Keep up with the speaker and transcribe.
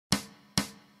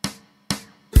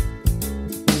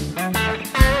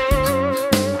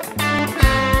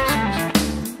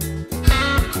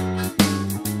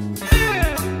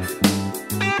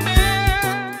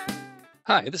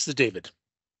Hi, this is David.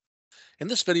 In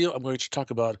this video, I'm going to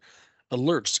talk about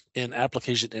alerts in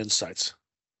Application Insights.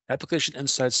 Application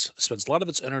Insights spends a lot of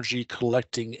its energy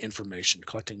collecting information,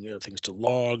 collecting things to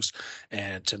logs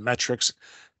and to metrics,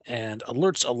 and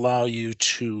alerts allow you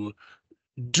to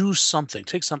do something,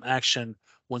 take some action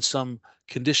when some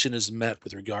condition is met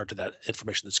with regard to that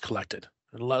information that's collected.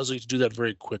 It allows you to do that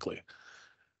very quickly.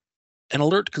 An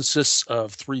alert consists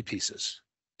of three pieces: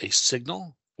 a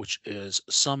signal, which is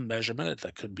some measurement.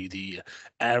 That could be the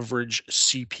average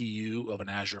CPU of an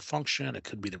Azure function. It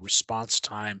could be the response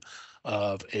time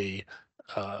of a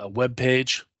web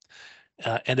page,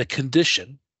 and a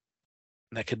condition.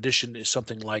 And that condition is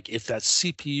something like if that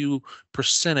CPU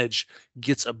percentage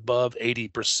gets above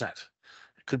 80%.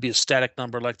 It could be a static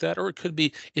number like that, or it could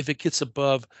be if it gets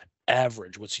above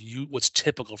average, what's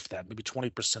typical for that, maybe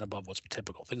 20% above what's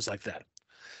typical, things like that.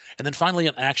 And then finally,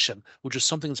 an action, which is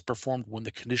something that's performed when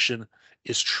the condition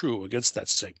is true against that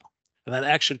signal. And that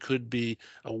action could be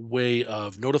a way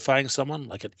of notifying someone,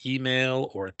 like an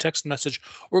email or a text message,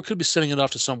 or it could be sending it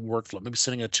off to some workflow, maybe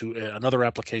sending it to another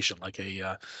application, like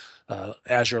a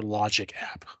Azure Logic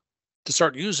app. To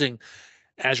start using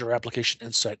Azure Application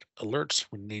Insight Alerts,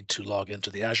 we need to log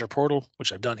into the Azure portal,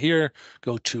 which I've done here,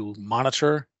 go to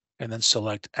Monitor, and then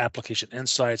select Application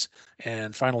Insights,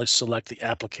 and finally select the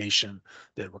application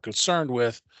that we're concerned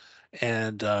with.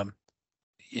 And I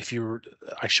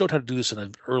showed how to do this in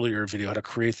an earlier video, how to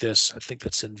create this. I think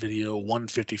that's in video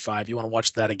 155. You want to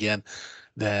watch that again,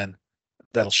 then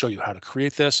that'll show you how to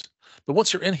create this. But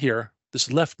once you're in here,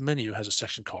 this left menu has a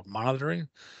section called Monitoring,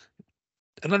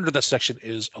 and under that section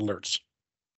is Alerts.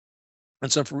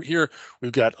 And so from here,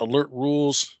 we've got alert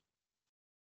rules.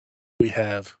 We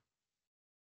have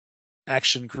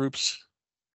action groups,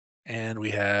 and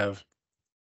we have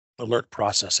alert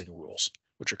processing rules,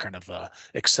 which are kind of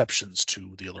exceptions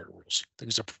to the alert rules.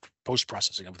 Things are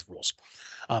post-processing of the rules.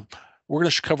 We're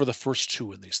going to cover the first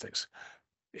two in these things.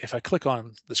 If I click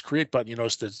on this create button, you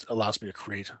notice that it allows me to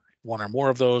create one or more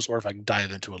of those, or if I can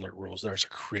dive into alert rules, there's a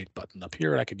create button up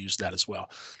here, and I can use that as well.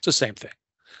 It's the same thing.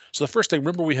 So the first thing,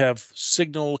 remember, we have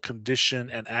signal, condition,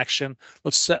 and action.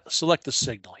 Let's select the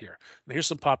signal here. And here's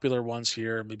some popular ones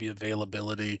here, maybe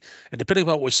availability. And depending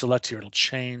on what we select here, it'll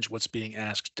change what's being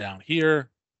asked down here.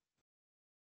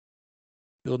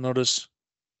 You'll notice.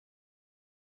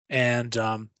 And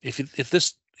if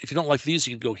you don't like these,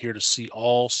 you can go here to see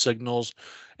all signals.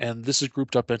 And this is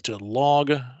grouped up into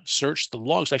log search. The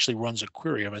logs actually runs a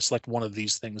query. If I select one of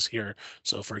these things here,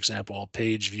 so for example,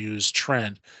 page views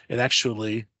trend, it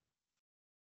actually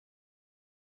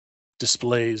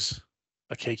displays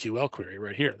a KQL query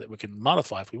right here that we can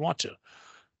modify if we want to.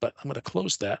 But I'm going to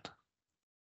close that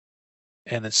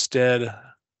and instead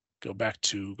go back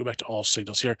to all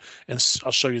signals here, and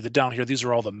I'll show you that down here. These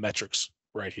are all the metrics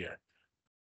right here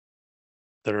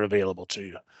that are available to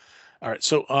you. All right,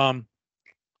 so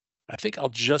I think I'll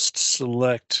just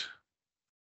select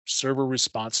server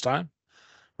response time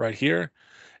right here.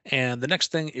 And the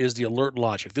next thing is the alert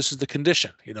logic. This is the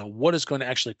condition. What is going to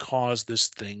actually cause this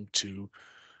thing to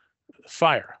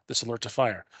fire, this alert to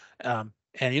fire? And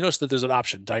you notice that there's an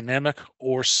option, dynamic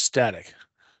or static.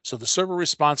 So the server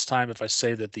response time, if I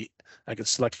say that I can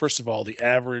select, first of all, the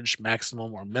average,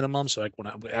 maximum, or minimum. So when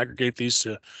I aggregate these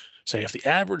to say if the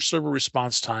average server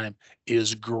response time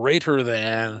is greater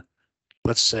than,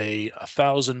 let's say,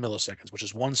 1,000 milliseconds, which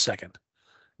is 1 second,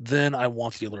 then I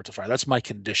want the alert to fire. That's my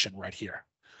condition right here.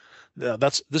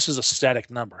 This is a static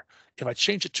number. If I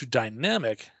change it to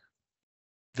dynamic,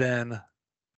 then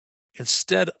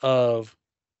instead of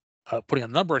putting a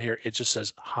number in here, it just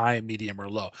says high, medium, or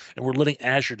low. And we're letting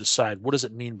Azure decide what does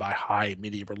it mean by high,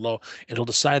 medium, or low. It'll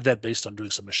decide that based on doing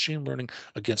some machine learning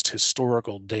against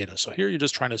historical data. So here you're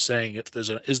just trying to say if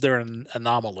is there an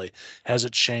anomaly? Has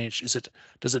it changed?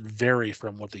 Does it vary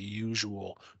from what the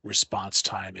usual response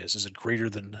time is? Is it greater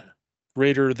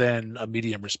than a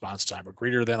medium response time, or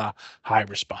greater than a high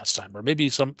response time? Or maybe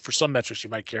for some metrics you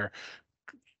might care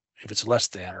if it's less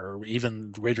than, or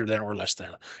even greater than or less than.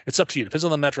 It's up to you. It depends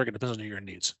on the metric. It depends on your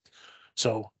needs.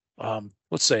 So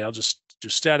let's say I'll just do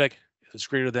static. If it's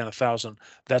greater than 1,000,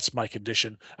 that's my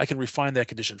condition. I can refine that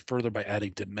condition further by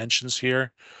adding dimensions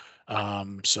here.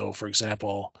 So for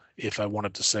example, if I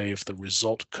wanted to say if the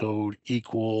result code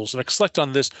equals, and I select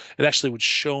on this, it actually would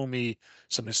show me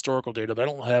some historical data, but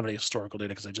I don't have any historical data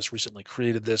because I just recently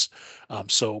created this.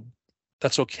 So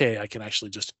that's okay. I can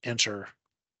actually just enter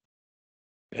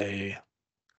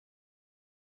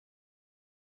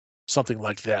something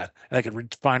like that, and I can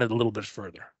refine it a little bit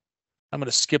further. I'm going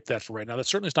to skip that for right now. That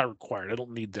certainly is not required. I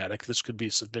don't need that. This could be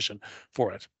sufficient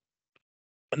for it.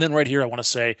 And then right here, I want to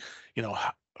say,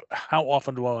 how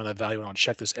often do I want to evaluate? I want to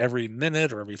check this every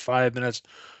minute or every 5 minutes,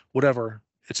 whatever.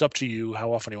 It's up to you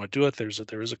how often you want to do it.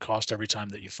 There is a cost every time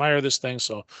that you fire this thing,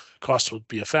 so cost would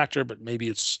be a factor, but maybe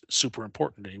it's super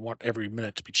important and you want every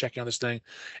minute to be checking on this thing.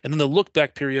 And then the look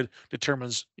back period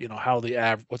determines, how the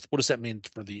what does that mean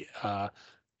for the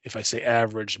if I say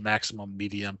average, maximum,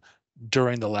 medium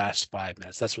during the last 5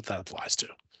 minutes. That's what that applies to.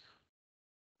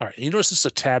 All right, and you notice this is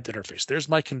a tabbed interface. There's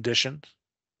my condition.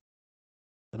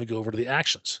 Let me go over to the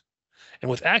actions. And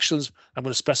with actions, I'm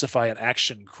going to specify an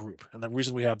action group. And the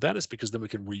reason we have that is because then we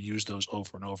can reuse those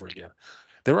over and over again.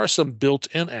 There are some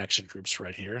built-in action groups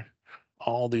right here.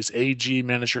 All these AG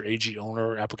manager, AG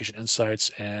owner, application insights,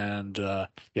 and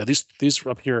yeah, these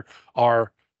up here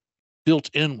are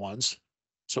built-in ones.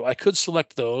 So I could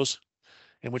select those,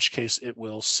 in which case it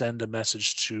will send a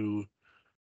message to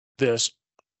this,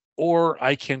 or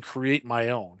I can create my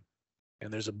own.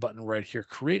 And there's a button right here,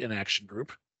 create an action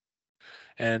group.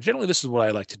 And generally, this is what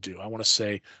I like to do. I want to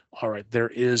say, all right, there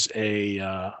is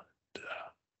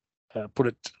put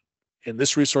it in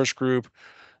this resource group,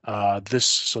 so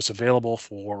it's available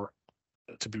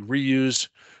to be reused.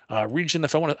 Region,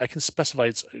 if I want to, I can specify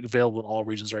it's available in all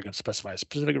regions, or I can specify a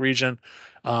specific region.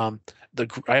 I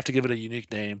have to give it a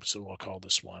unique name, so we'll call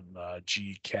this one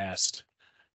GCast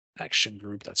action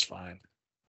group. That's fine.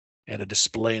 And a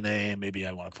display name, maybe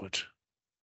I want to put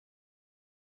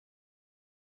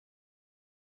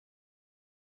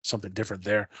something different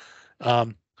there.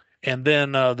 And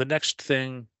then the next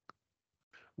thing,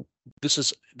 this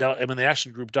is now I'm in the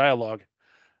action group dialog.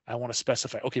 I want to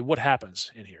specify, okay, what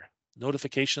happens in here?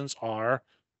 Notifications are,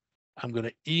 I'm going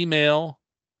to email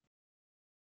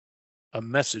a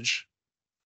message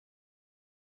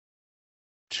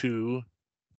to,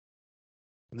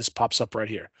 and this pops up right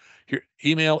here. Here,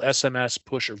 email, SMS,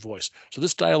 push, or voice. So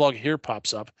this dialog here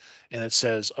pops up and it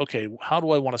says, okay, how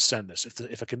do I want to send this?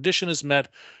 If a condition is met,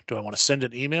 do I want to send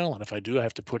an email? And if I do, I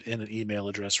have to put in an email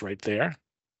address right there.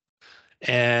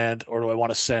 Or do I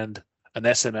want to send an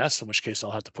SMS, in which case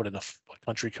I'll have to put in a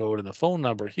country code and a phone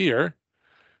number here.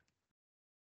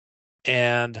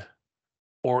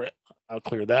 Or I'll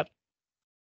clear that.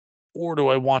 Or do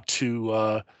I want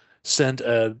to send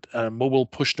a mobile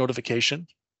push notification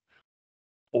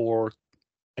or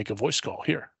make a voice call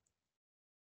here?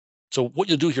 So what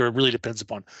you'll do here really depends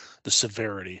upon the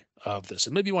severity of this.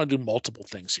 And maybe you want to do multiple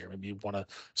things here. Maybe you want to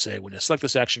say, when you select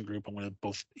this action group, I'm going to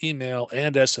both email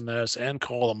and SMS and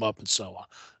call them up and so on.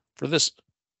 For this,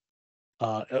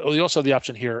 you also have the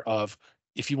option here of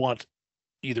if you want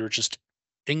either just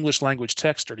English language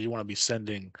text, or do you want to be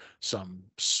sending some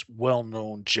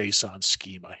well-known JSON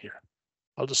schema here?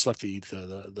 I'll just select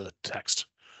the text.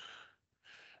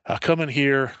 Come in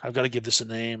here. I've got to give this a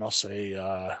name. I'll say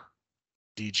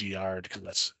DGR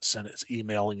because it's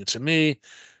emailing it to me,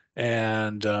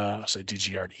 and I'll say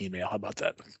DGR email. How about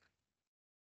that?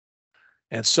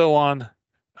 And so on.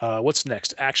 What's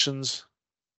next? Actions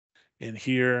in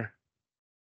here.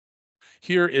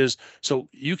 Here is, so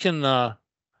you can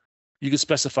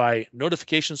specify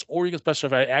notifications, or you can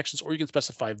specify actions, or you can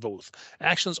specify both.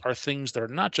 Actions are things that are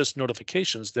not just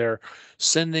notifications, they're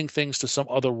sending things to some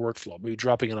other workflow, maybe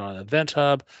dropping it on an event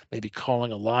hub, maybe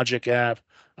calling a logic app,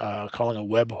 calling a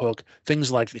webhook,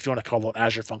 things like, if you want to call an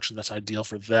Azure function, that's ideal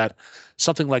for that,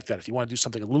 something like that. If you want to do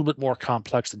something a little bit more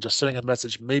complex than just sending a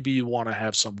message, maybe you want to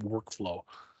have some workflow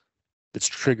that's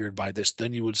triggered by this,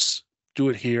 then you would do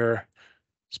it here,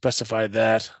 specify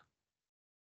that.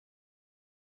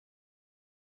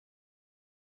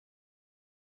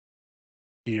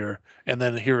 Here, and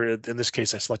then here in this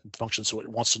case I selected function, so it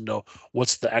wants to know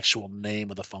what's the actual name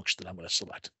of the function that I'm going to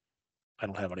select. I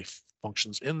don't have any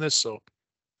functions in this, so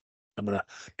I'm going to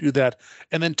do that.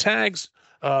 And then tags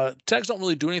don't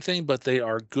really do anything, but they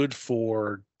are good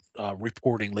for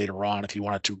reporting later on if you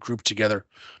wanted to group together,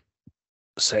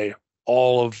 say,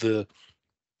 all of the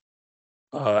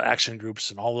action groups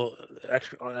and all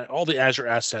the Azure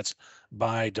assets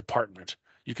by department.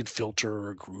 You can filter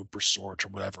or group or sort or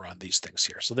whatever on these things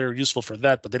here. So they're useful for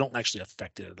that, but they don't actually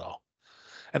affect it at all.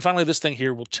 And finally, this thing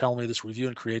here will tell me, this review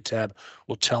and create tab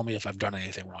will tell me if I've done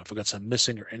anything wrong. If I've got some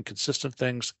missing or inconsistent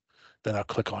things, then I'll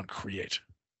click on create.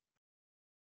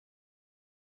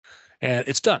 And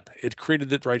it's done. It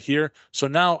created it right here. So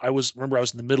now remember I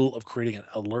was in the middle of creating an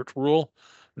alert rule.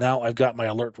 Now I've got my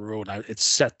alert rule and it's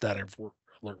set that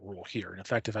alert rule here. And in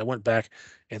fact, if I went back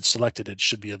and selected it,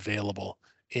 should be available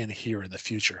in here in the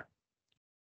future.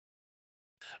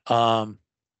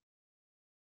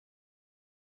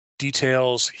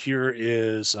 Details here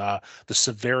is the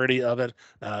severity of it.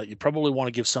 You probably want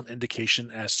to give some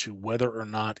indication as to whether or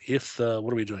not, if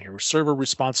what are we doing here? Server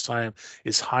response time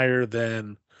is higher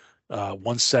than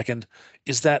 1 second.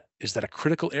 Is that a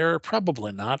critical error?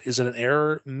 Probably not. Is it an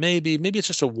error? Maybe. Maybe it's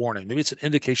just a warning. Maybe it's an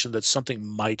indication that something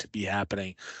might be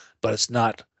happening, but it's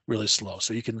not really slow.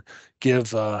 So you can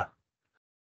give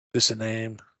this a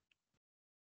name,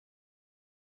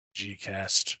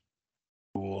 GCast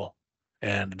rule,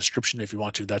 and a description if you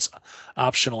want to. That's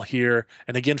optional here.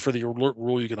 And again, for the alert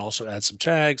rule, you can also add some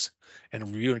tags and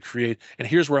review and create. And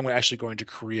here's where I'm actually going to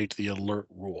create the alert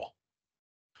rule.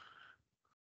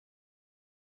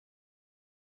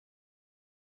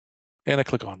 And I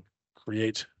click on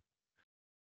create.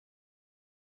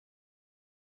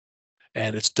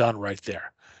 And it's done right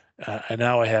there. And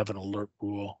now I have an alert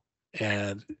rule,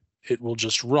 and it will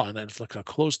just run. And if I'm going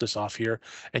to close this off here,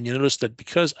 and you notice that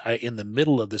because in the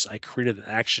middle of this, I created an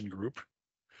action group,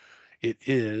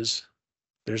 there's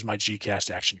my GCast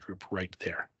action group right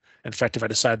there. In fact, if I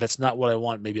decide that's not what I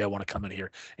want, maybe I want to come in here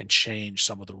and change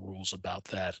some of the rules about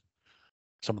that,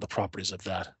 some of the properties of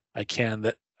that. I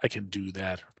can do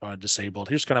that on disabled.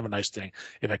 Here's kind of a nice thing.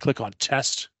 If I click on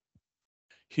test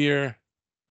here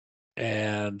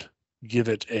and give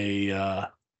it a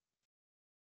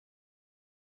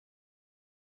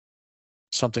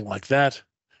something like that,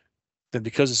 then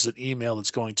because it's an email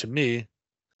that's going to me,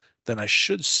 then I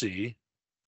should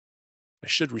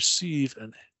receive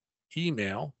an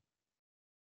email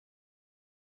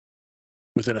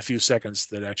within a few seconds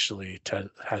that actually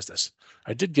has this.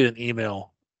 I did get an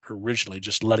email originally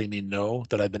just letting me know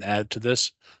that I've been added to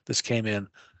this. This came in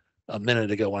a minute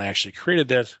ago when I actually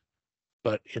created it,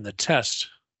 but in the test,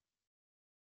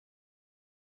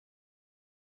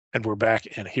 and we're back,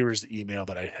 and here's the email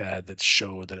that I had that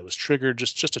showed that it was triggered,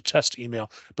 just a test email.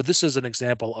 But this is an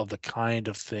example of the kind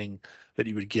of thing that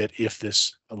you would get if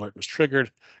this alert was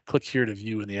triggered. Click here to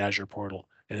view in the Azure portal,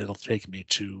 and it'll take me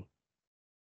to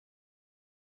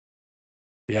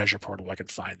the Azure portal where I can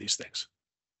find these things.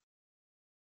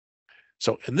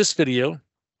 So in this video,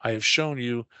 I have shown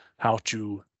you how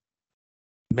to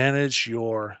manage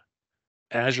your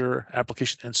Azure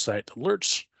Application Insight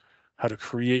alerts, how to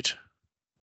create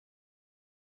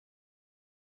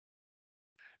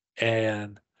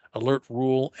an alert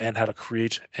rule, and how to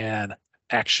create an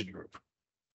action group.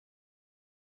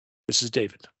 This is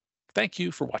David. Thank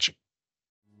you for watching.